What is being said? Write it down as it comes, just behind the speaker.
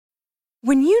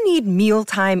When you need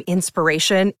mealtime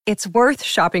inspiration, it's worth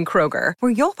shopping Kroger,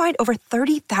 where you'll find over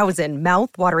 30,000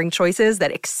 mouth-watering choices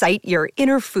that excite your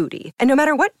inner foodie. And no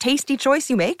matter what tasty choice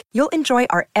you make, you'll enjoy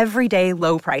our everyday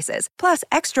low prices, plus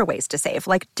extra ways to save,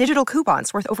 like digital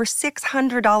coupons worth over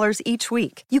 $600 each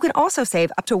week. You can also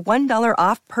save up to $1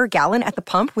 off per gallon at the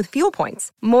pump with fuel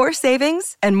points. More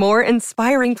savings and more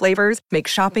inspiring flavors make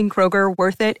shopping Kroger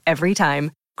worth it every time.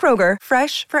 Kroger,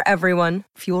 fresh for everyone.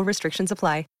 Fuel restrictions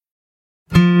apply.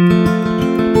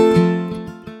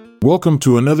 Welcome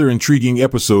to another intriguing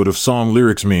episode of Song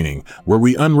Lyrics Meaning, where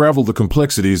we unravel the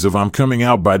complexities of I'm Coming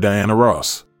Out by Diana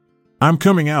Ross. I'm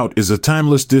Coming Out is a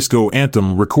timeless disco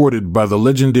anthem recorded by the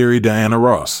legendary Diana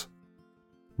Ross.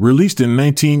 Released in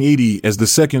 1980 as the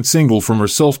second single from her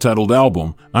self-titled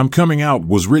album, I'm Coming Out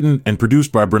was written and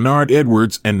produced by Bernard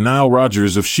Edwards and Nile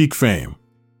Rodgers of Chic fame.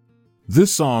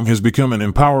 This song has become an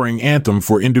empowering anthem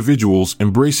for individuals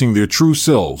embracing their true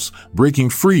selves, breaking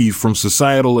free from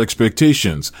societal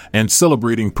expectations, and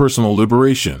celebrating personal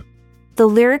liberation. The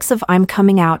lyrics of I'm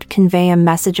Coming Out convey a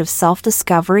message of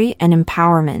self-discovery and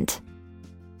empowerment.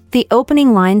 The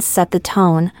opening lines set the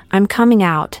tone, I'm coming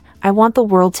out, I want the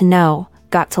world to know,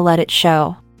 got to let it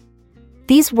show.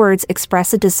 These words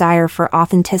express a desire for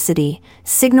authenticity,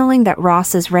 signaling that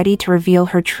Ross is ready to reveal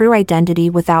her true identity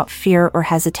without fear or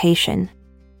hesitation.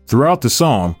 Throughout the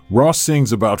song, Ross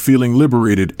sings about feeling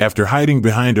liberated after hiding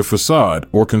behind a facade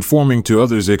or conforming to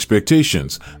others'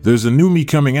 expectations. There's a new me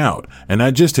coming out, and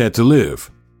I just had to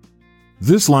live.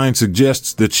 This line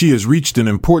suggests that she has reached an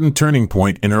important turning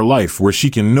point in her life where she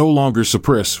can no longer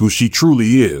suppress who she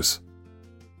truly is.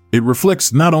 It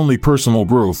reflects not only personal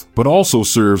growth, but also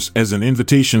serves as an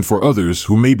invitation for others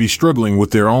who may be struggling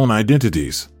with their own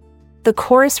identities. The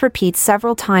chorus repeats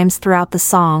several times throughout the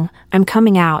song, I'm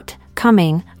coming out,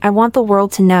 coming, I want the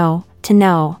world to know,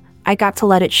 I got to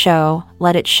let it show,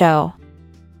 let it show.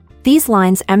 These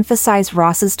lines emphasize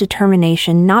Ross's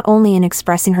determination not only in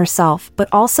expressing herself, but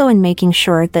also in making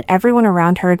sure that everyone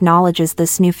around her acknowledges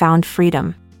this newfound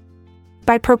freedom.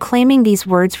 By proclaiming these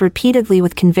words repeatedly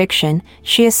with conviction,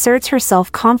 she asserts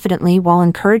herself confidently while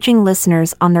encouraging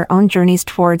listeners on their own journeys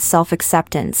towards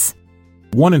self-acceptance.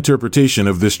 One interpretation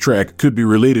of this track could be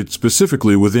related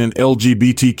specifically within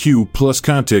LGBTQ+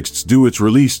 contexts due its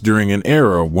release during an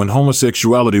era when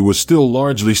homosexuality was still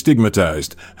largely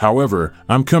stigmatized. However,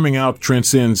 I'm Coming Out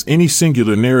transcends any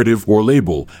singular narrative or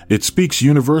label. It speaks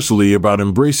universally about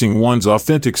embracing one's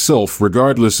authentic self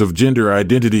regardless of gender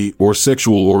identity or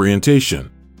sexual orientation.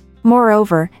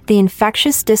 Moreover, the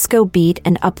infectious disco beat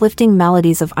and uplifting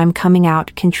melodies of I'm Coming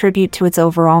Out contribute to its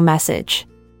overall message.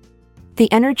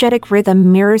 The energetic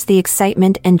rhythm mirrors the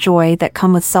excitement and joy that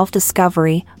come with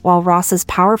self-discovery, while Ross's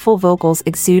powerful vocals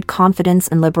exude confidence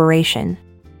and liberation.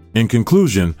 In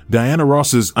conclusion, Diana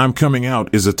Ross's I'm Coming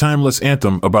Out is a timeless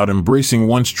anthem about embracing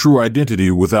one's true identity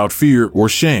without fear or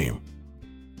shame.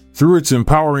 Through its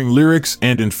empowering lyrics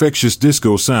and infectious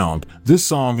disco sound, this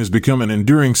song has become an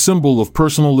enduring symbol of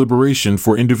personal liberation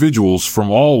for individuals from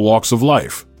all walks of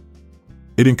life.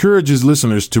 It encourages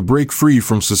listeners to break free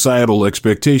from societal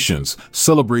expectations,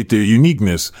 celebrate their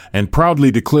uniqueness, and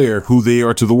proudly declare who they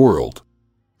are to the world.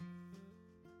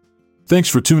 Thanks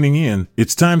for tuning in.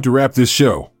 It's time to wrap this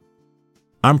show.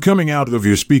 I'm coming out of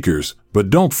your speakers, but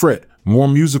don't fret, more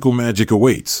musical magic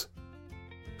awaits.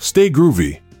 Stay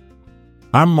groovy.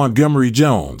 I'm Montgomery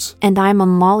Jones. And I'm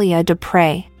Amalia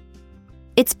Dupre.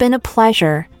 It's been a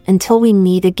pleasure, until we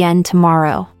meet again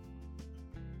tomorrow.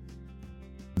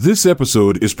 This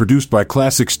episode is produced by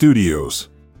Classic Studios.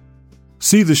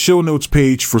 See the show notes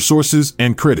page for sources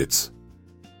and credits.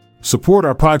 Support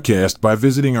our podcast by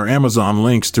visiting our Amazon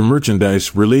links to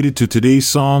merchandise related to today's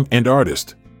song and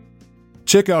artist.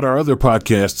 Check out our other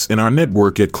podcasts in our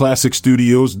network at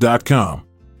classicstudios.com.